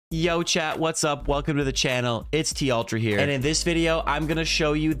Yo chat, what's up? Welcome to the channel. It's T Ultra here. And in this video, I'm gonna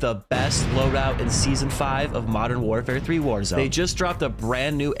show you the best loadout in Season 5 of Modern Warfare 3 Warzone. They just dropped a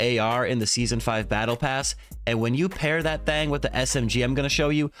brand new AR in the Season 5 Battle Pass, and when you pair that thing with the SMG I'm gonna show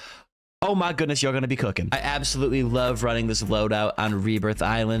you, oh my goodness, you're gonna be cooking. I absolutely love running this loadout on Rebirth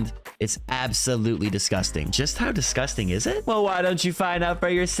Island. It's absolutely disgusting. Just how disgusting is it? Well, why don't you find out for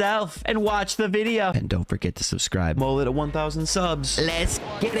yourself and watch the video? And don't forget to subscribe. Mullet at 1,000 subs. Let's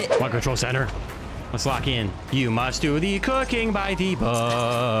get it. One control center. Let's lock in. You must do the cooking by the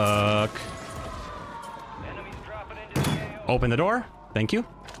book. Open the door. Thank you.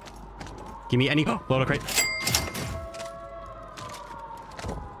 Give me any loadout crate.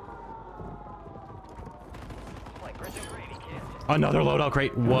 Another loadout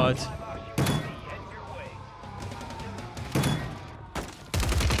crate. What?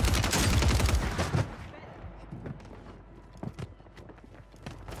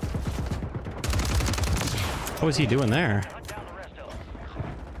 What was he doing there?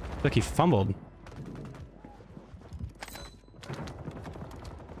 Look, he fumbled.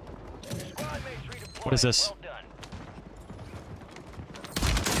 What is this?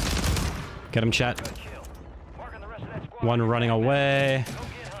 Get him, chat. One running away.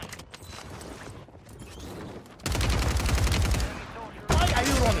 Why are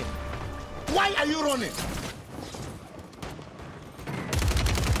you running? Why are you running?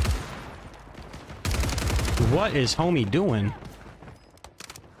 What is homie doing?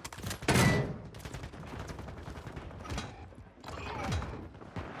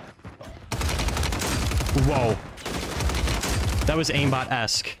 Whoa. That was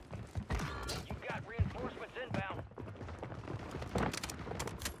aimbot-esque.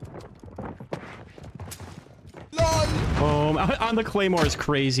 Boom. On the Claymore is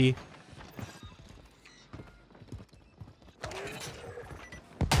crazy.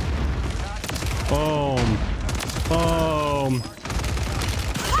 Boom. Boom.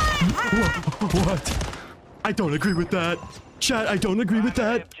 What? I don't agree with that. Chat, I don't agree with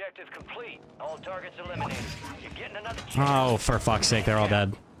that. Objective complete. All targets eliminated. You're getting another chance. Oh, for fuck's sake, they're all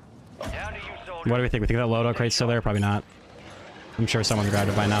dead. Down to you, soldier. What do we think? We think that loadout crate's still there? Probably not. I'm sure someone grabbed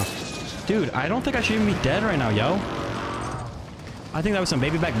it by now. Dude, I don't think I should even be dead right now, yo. I think that was some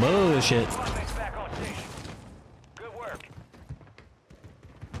baby back bullshit. Back on station. Good work.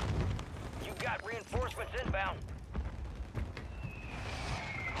 You got reinforcements inbound.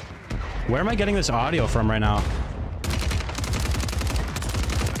 Where am I getting this audio from right now?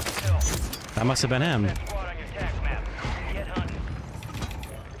 That must have been him. Squad on your tac map. Get hunting.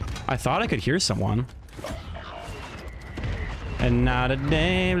 I thought I could hear someone. And now the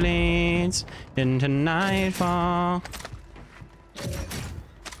day bleeds into nightfall.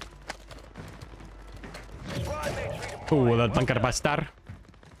 Ooh, the bunker bastard.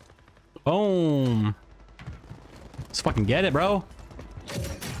 Boom. Let's fucking get it, bro.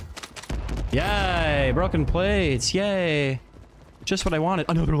 Yay, broken plates. Yay. Just what I wanted.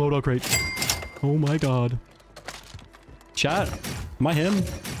 Another loadout crate. Oh my god. Chat. Am I him? You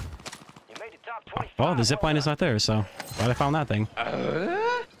made the top 25. Well, the zipline is not there, so glad I found that thing.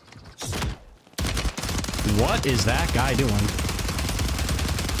 What is that guy doing? Use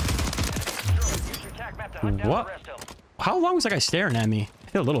your tac map to hunt down What? the rest of them. How long was that guy staring at me? I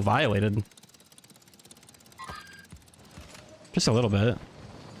feel a little violated. Just a little bit.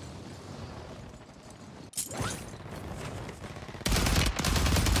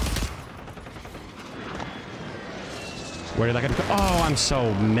 Where did that guy go? Oh, I'm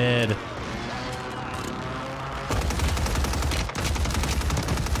so mid.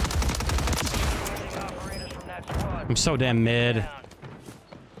 Operators from that squad. I'm so damn mid.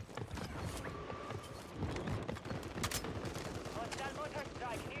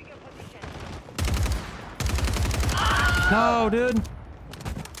 No, dude.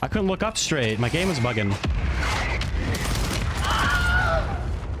 I couldn't look up straight. My game was bugging.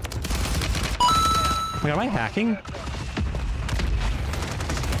 Wait, am I hacking?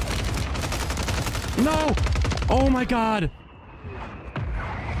 No! Oh my god!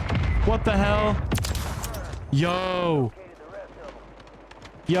 What the hell? Yo!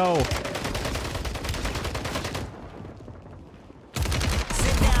 Yo!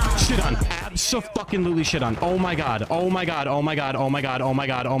 Shit on. Abso-fucking-lutely shit on. Oh my god. Oh my god. Oh my god. Oh my god. Oh my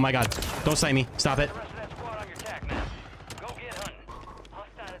god. Oh my god. Don't slay me. Stop it. The rest of that squad on your tac map. Go get hunting.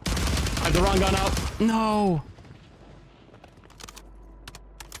 I have the wrong gun out. No.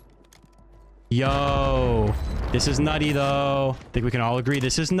 Yo. This is nutty, though. I think we can all agree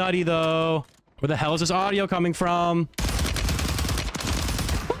this is nutty, though. Where the hell is this audio coming from?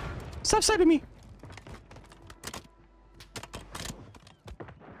 Stop sniping me.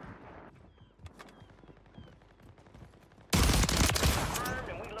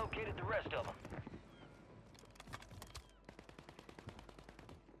 rest of them.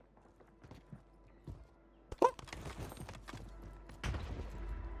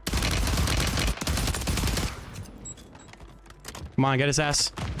 Come on, get his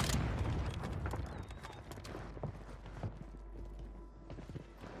ass.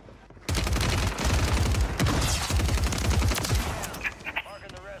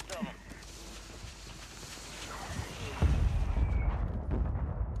 Marking the rest of them.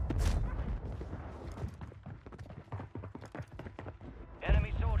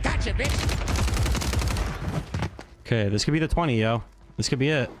 Enemy soldier. Gotcha, bitch. Okay, this could be the 20, yo. This could be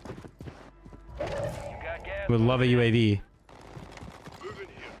it. You got gas. Would love a UAV.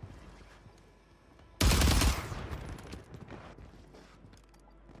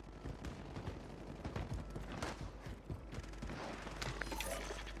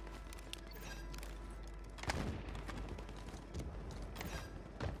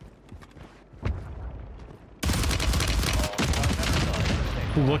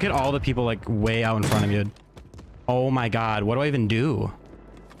 Look at all the people like way out in front of you. Oh my god, what do I even do?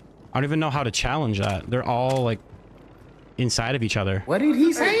 I don't even know how to challenge that. They're all like inside of each other. What did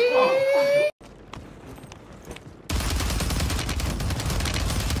he say?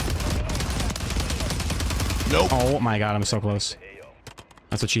 Nope. Oh my god, I'm so close.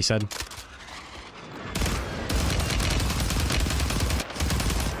 That's what she said.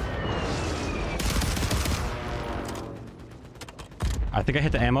 I think I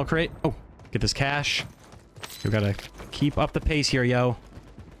hit the ammo crate. Oh, get this cash. We gotta keep up the pace here, yo.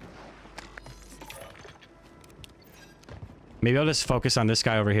 Maybe I'll just focus on this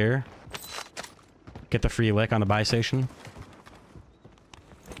guy over here. Get the free lick on the buy station.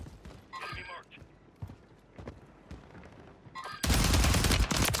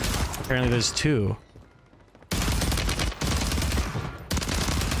 Apparently there's two.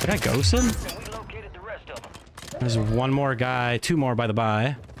 That guy ghosted? We located the rest of them. There's one more guy, two more by the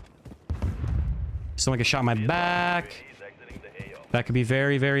by. Someone get shot in my back. That could be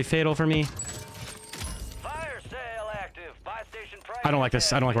very, very fatal for me. Fire sale active. Buy station price. I don't like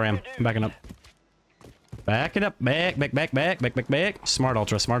this. I don't like where I am. I'm backing up. Back it up. Back, back, back, back, back, back, back. Smart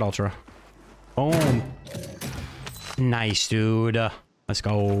ultra, smart ultra. Boom. Nice, dude. Let's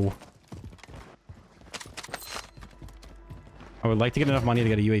go. I would like to get enough money to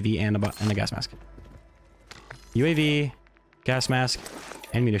get a UAV and a gas mask. UAV, gas mask,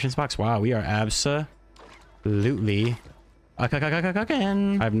 and munitions box. Wow, we are absolutely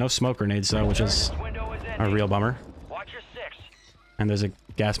cooking. I have no smoke grenades though, which is a real bummer. Watch your six. And there's a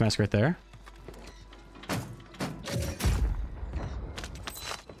gas mask right there.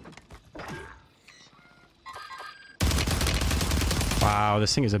 Wow,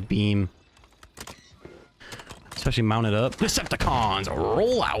 this thing is a beam. Especially mounted up. Decepticons,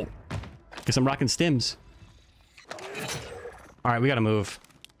 roll out. Guess I'm rocking stims. All right, we gotta move.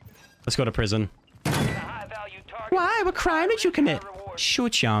 Let's go to prison. Why? What crime did you commit?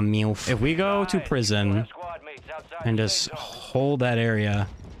 Shoot ya, MILF. If we go to prison and just hold that area,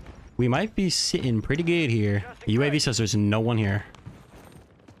 we might be sitting pretty good here. UAV says there's no one here.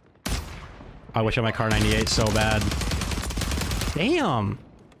 I wish I had my Car 98 so bad. Damn.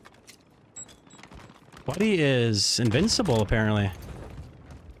 Buddy is invincible, apparently.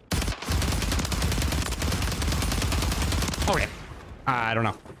 Okay. I don't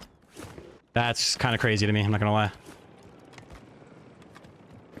know. That's kind of crazy to me, I'm not gonna lie.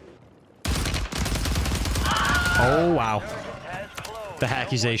 Oh, wow. The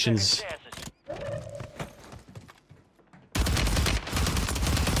accusations.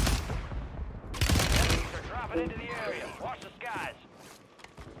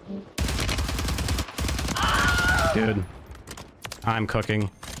 Dude, I'm cooking.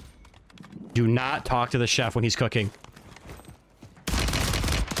 Do not talk to the chef when he's cooking.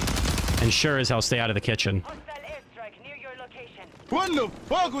 And sure as hell stay out of the kitchen. What the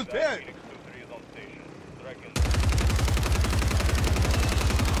fuck was that?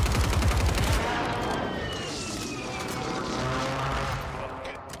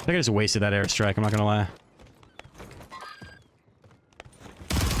 I think I just wasted that airstrike, I'm not gonna lie.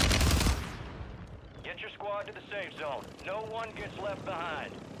 Get your squad to the safe zone. No one gets left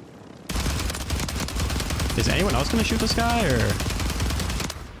behind. Is anyone else gonna shoot this guy, or...?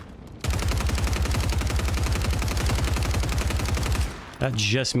 That's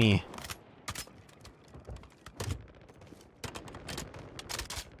just me.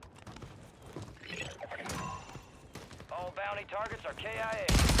 All bounty targets are KIA.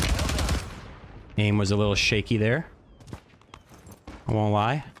 Well done. Aim was a little shaky there. I won't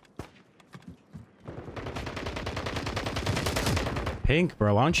lie. pink,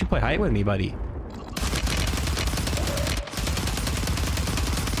 bro. Why don't you play height with me, buddy?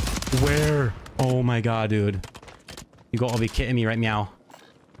 Where? Oh my god, dude. You gotta be kidding me, right, meow?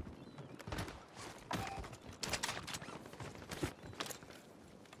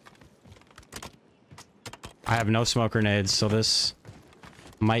 I have no smoke grenades, so this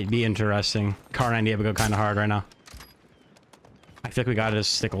might be interesting. Car 98 would go kind of hard right now. I feel like we gotta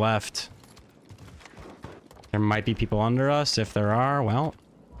just stick left. There might be people under us. If there are, well,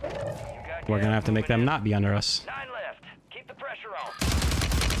 we're gonna have to make them not be under us. 9 left. Keep the pressure on.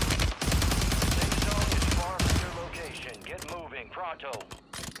 Safe zone is far from your location. Get moving, pronto.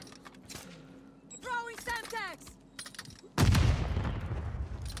 Throwing Semtex!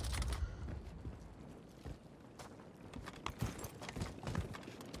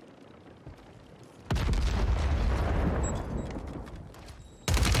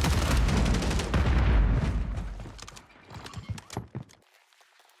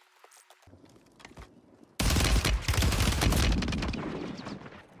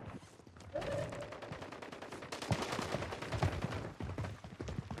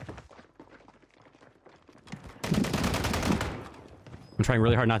 I'm trying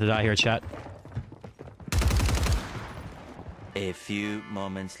really hard not to die here, chat. A few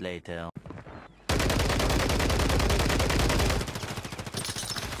moments later.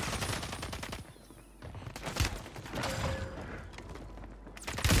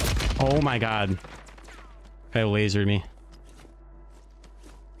 Oh my god. Guy lasered me.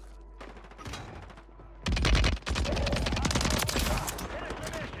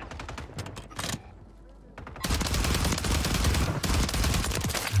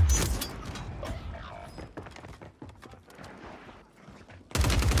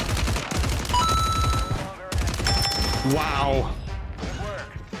 Wow. Good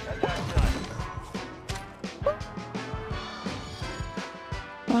work. That's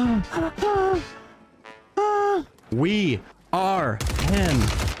done. We are him.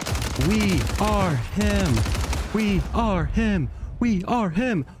 We are him. We are him. We are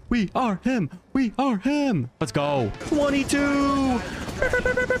him. We are him. We are him. Let's go. 22.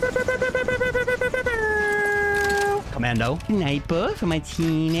 Commando. Sniper for my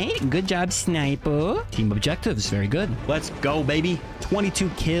teammate. Good job, sniper. Team objectives. Very good. Let's go, baby. 22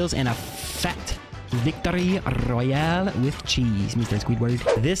 kills and a fat victory royale with cheese, Mr. Squidward.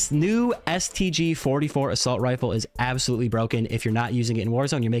 This new STG-44 assault rifle is absolutely broken. If you're not using it in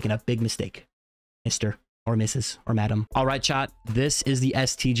Warzone, you're making a big mistake, Mr. or Mrs. or Madam. All right, chat. This is the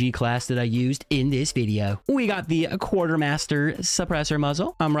STG class that I used in this video. We got the Quartermaster suppressor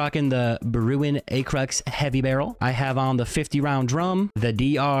muzzle. I'm rocking the Bruin Acrux heavy barrel. I have on the 50-round drum, the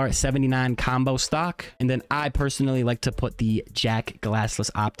DR79 combo stock, and then I personally like to put the Jack glassless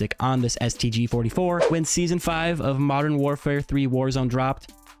optic on this STG-44. When Season 5 of Modern Warfare 3 Warzone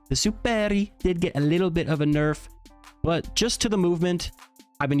dropped, the Superi did get a little bit of a nerf, but just to the movement,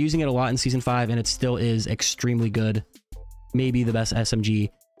 I've been using it a lot in Season 5, and it still is extremely good. Maybe the best SMG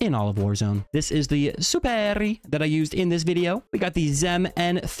in all of Warzone. This is the Superi that I used in this video. We got the Zem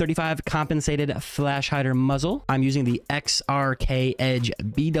N35 compensated flash hider muzzle. I'm using the XRK Edge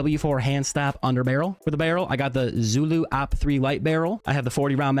BW4 hand stop under barrel. For the barrel, I got the Zulu Op 3 light barrel. I have the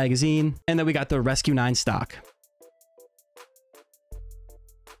 40-round magazine, and then we got the Rescue 9 stock.